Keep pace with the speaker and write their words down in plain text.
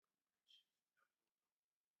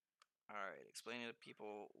explaining to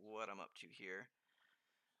people what I'm up to here.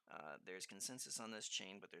 There's consensus on this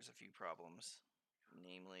chain, but there's a few problems.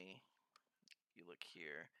 Namely, you look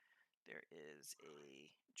here, there is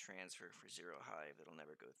a transfer for 0 hive that'll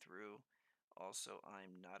never go through. Also,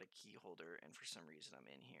 I'm not a key holder, and for some reason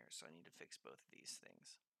I'm in here, so I need to fix both of these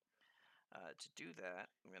things. To do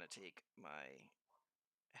that, I'm going to take my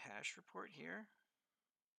hash report here.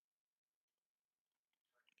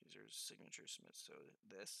 These are signature submits, so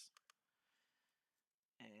this.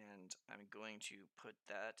 And I'm going to put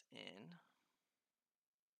that in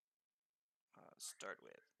start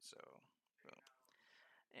with. So, boom.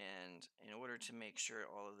 And in order to make sure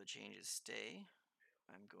all of the changes stay,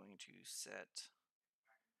 I'm going to set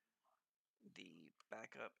the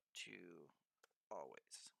backup to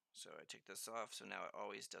always. So I take this off, so now it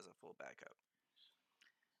always does a full backup.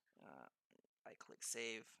 I click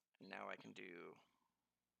save, and now I can do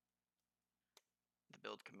the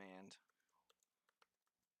build command.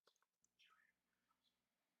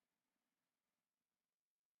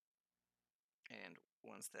 And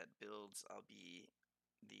once that builds, I'll be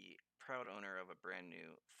the proud owner of a brand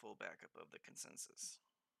new full backup of the consensus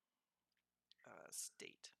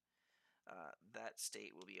state. That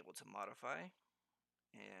state will be able to modify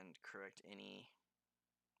and correct any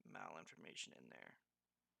malinformation in there.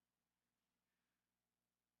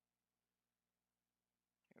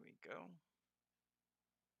 Here we go.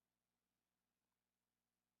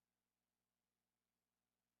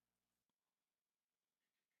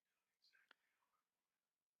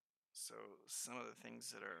 So some of the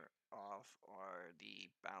things that are off are the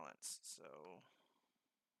balance. So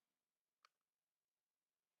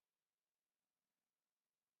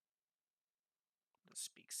the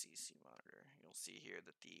speak CC monitor, you'll see here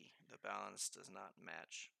that the balance does not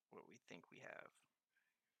match what we think we have.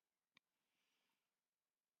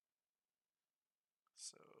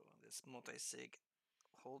 So this multi-sig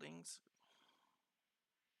holdings,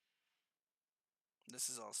 this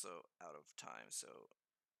is also out of time, so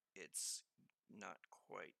it's not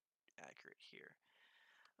quite accurate here.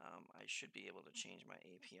 I should be able to change my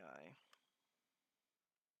API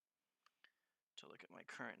to look at my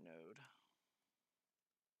current node.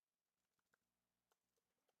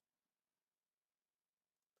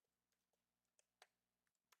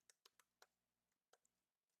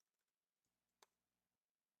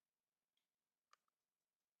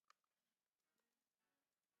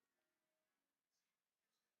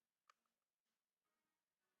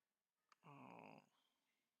 Oh,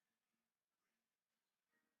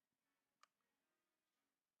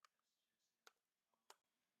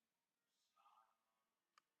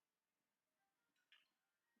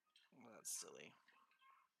 well, that's silly.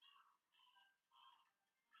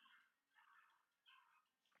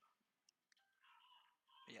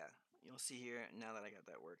 Yeah, you'll see here, now that I got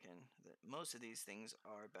that working, that most of these things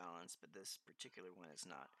are balanced, but this particular one is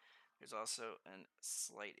not. There's also a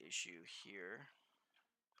slight issue here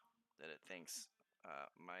that it thinks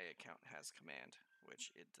my account has command,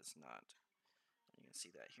 which it does not. You can see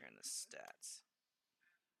that here in the stats.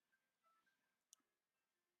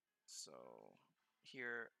 So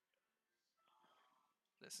here,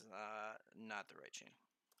 this is not the right chain.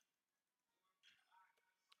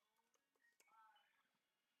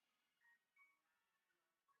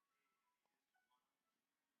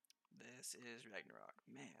 This is Ragnarok.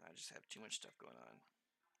 Man, I just have too much stuff going on.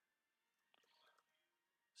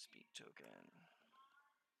 Speak token.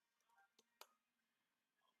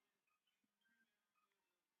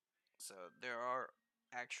 So there are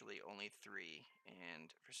actually only 3,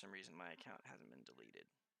 and for some reason my account hasn't been deleted.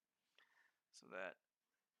 So that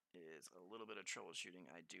is a little bit of troubleshooting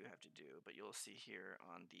I do have to do, but you'll see here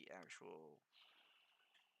on the actual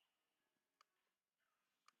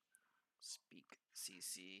speak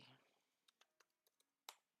CC.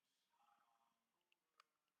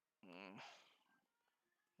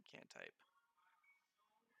 I can't type.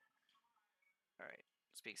 Alright,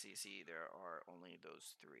 speak CC, there are only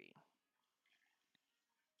those 3.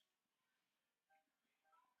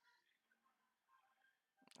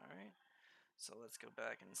 Alright, so let's go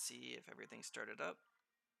back and see if everything started up.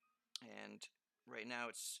 And right now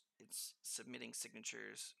it's submitting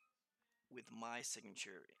signatures with my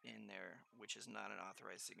signature in there, which is not an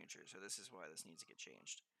authorized signature. So this is why this needs to get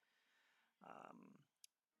changed.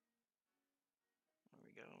 There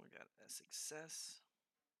we go. We got a success.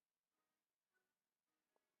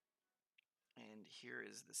 And here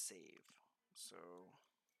is the save. So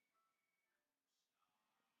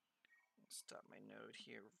stop my node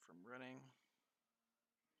here from running.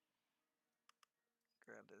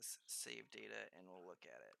 Grab this save data and we'll look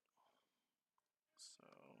at it. So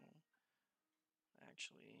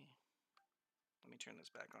actually, Let me turn this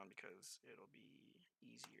back on because it'll be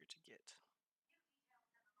easier to get.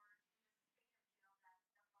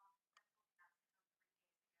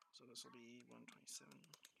 So this will be 127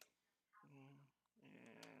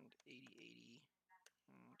 and 8080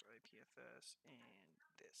 and IPFS and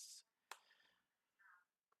this.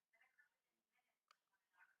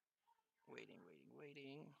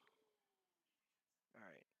 Waiting. All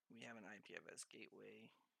right, we have an IPFS gateway.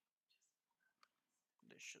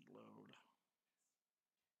 This should load.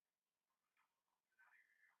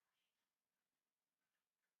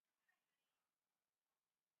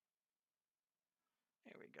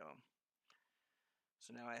 There we go.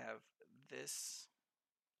 So now I have this,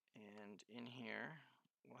 and in here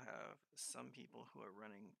we'll have some people who are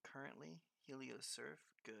running currently. HelioSurf,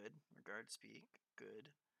 good. Regard Speak, good.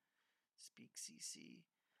 Speak CC.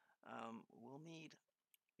 We'll need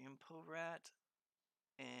InfoRat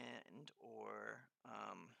and or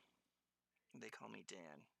they call me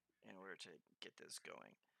Dan in order to get this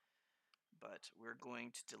going. But we're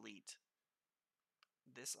going to delete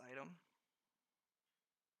this item.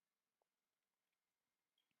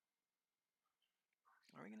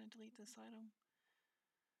 Are we going to delete this item?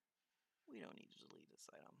 We don't need to delete this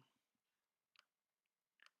item.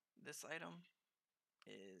 This item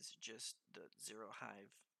is just the 0 hive,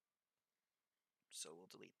 so we'll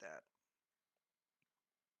delete that.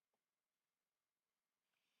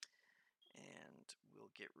 And we'll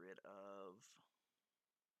get rid of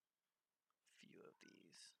a few of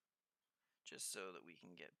these just so that we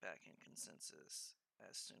can get back in consensus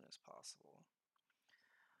as soon as possible.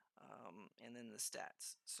 And then the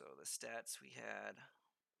stats. So the stats we had,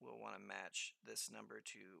 we'll want to match this number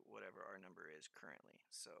to whatever our number is currently.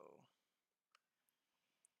 So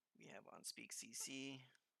we have on Speak CC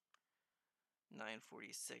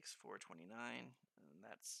 946 429, and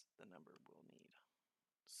that's the number we'll need.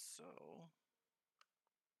 So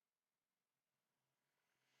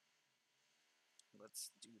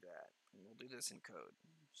let's do that, and we'll do this in code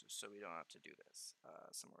so we don't have to do this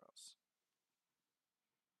somewhere else.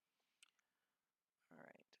 All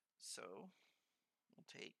right, so we'll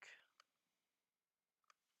take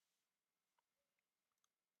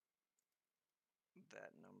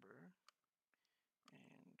that number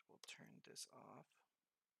and we'll turn this off.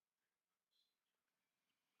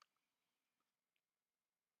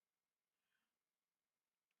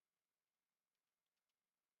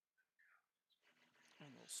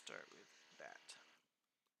 And we'll start with that.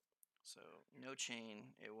 So no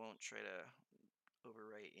chain, it won't try to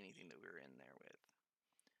overwrite anything that we were in there with.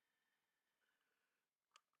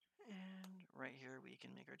 And right here we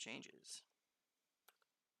can make our changes.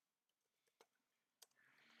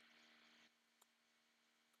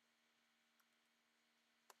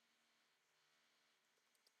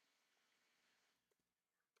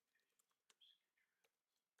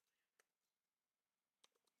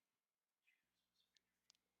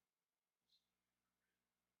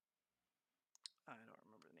 I don't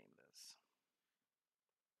remember the name of this.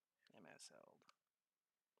 MS held.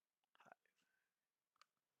 Hive.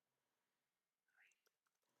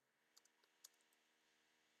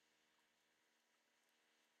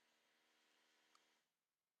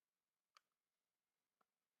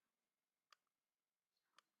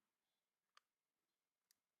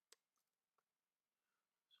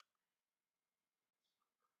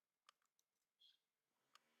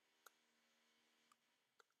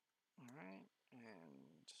 All right,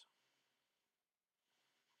 and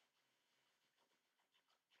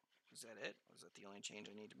is that it? Was that the only change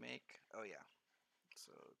I need to make? Oh yeah.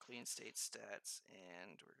 So clean state stats,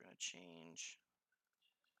 and we're going to change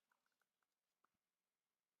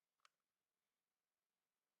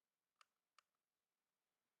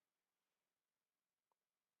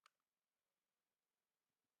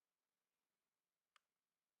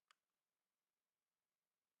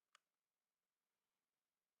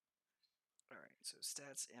all right, so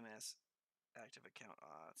stats ms active account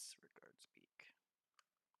auths regard speak.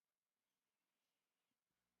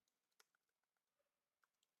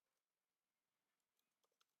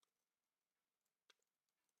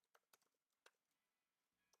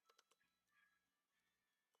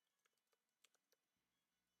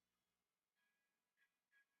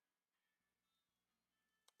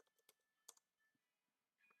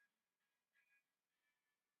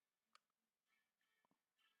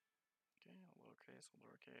 Okay,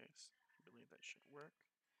 lowercase. I believe that should work.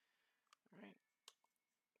 All right,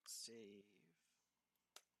 save.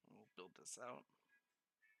 We'll build this out.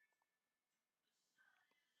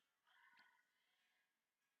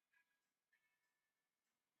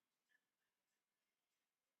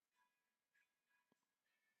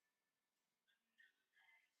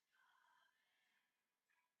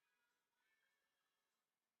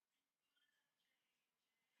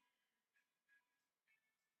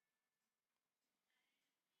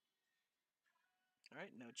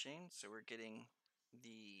 Alright, no change, so we're getting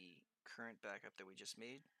the current backup that we just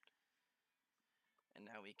made. And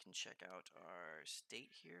now we can check out our state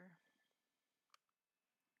here.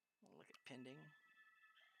 We'll look at pending.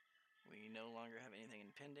 We no longer have anything in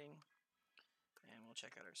pending. And we'll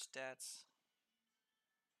check out our stats.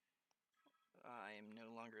 I am no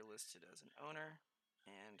longer listed as an owner.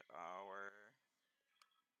 And our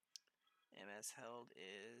MS held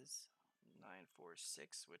is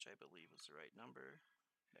 946, which I believe was the right number.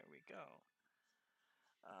 There we go.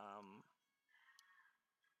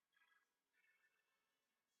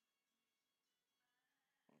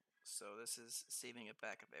 So this is saving a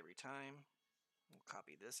backup every time. We'll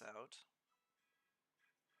copy this out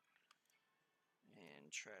and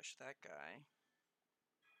trash that guy.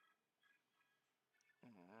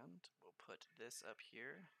 And we'll put this up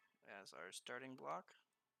here as our starting block.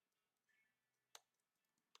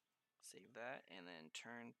 Save that and then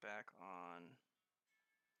turn back on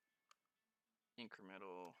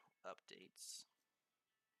incremental updates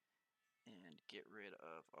and get rid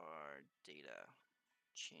of our data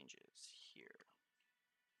changes here.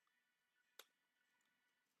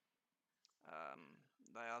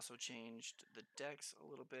 I also changed the decks a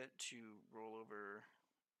little bit to roll over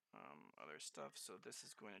other stuff, so this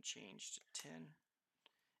is going to change to 10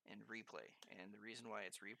 and replay. And the reason why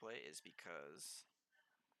it's replay is because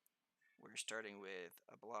we're starting with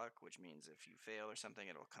a block, which means if you fail or something,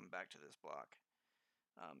 it'll come back to this block.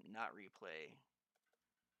 Not replay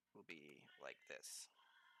will be like this.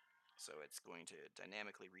 So it's going to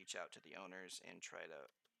dynamically reach out to the owners and try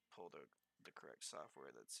to pull the correct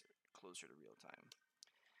software that's closer to real time.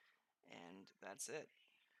 And that's it.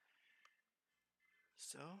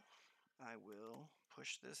 So I will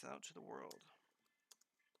push this out to the world.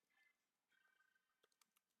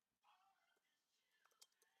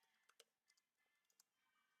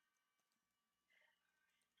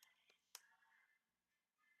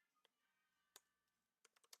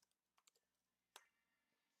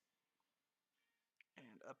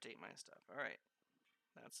 And update my stuff. Alright,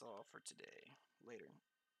 that's all for today. Later.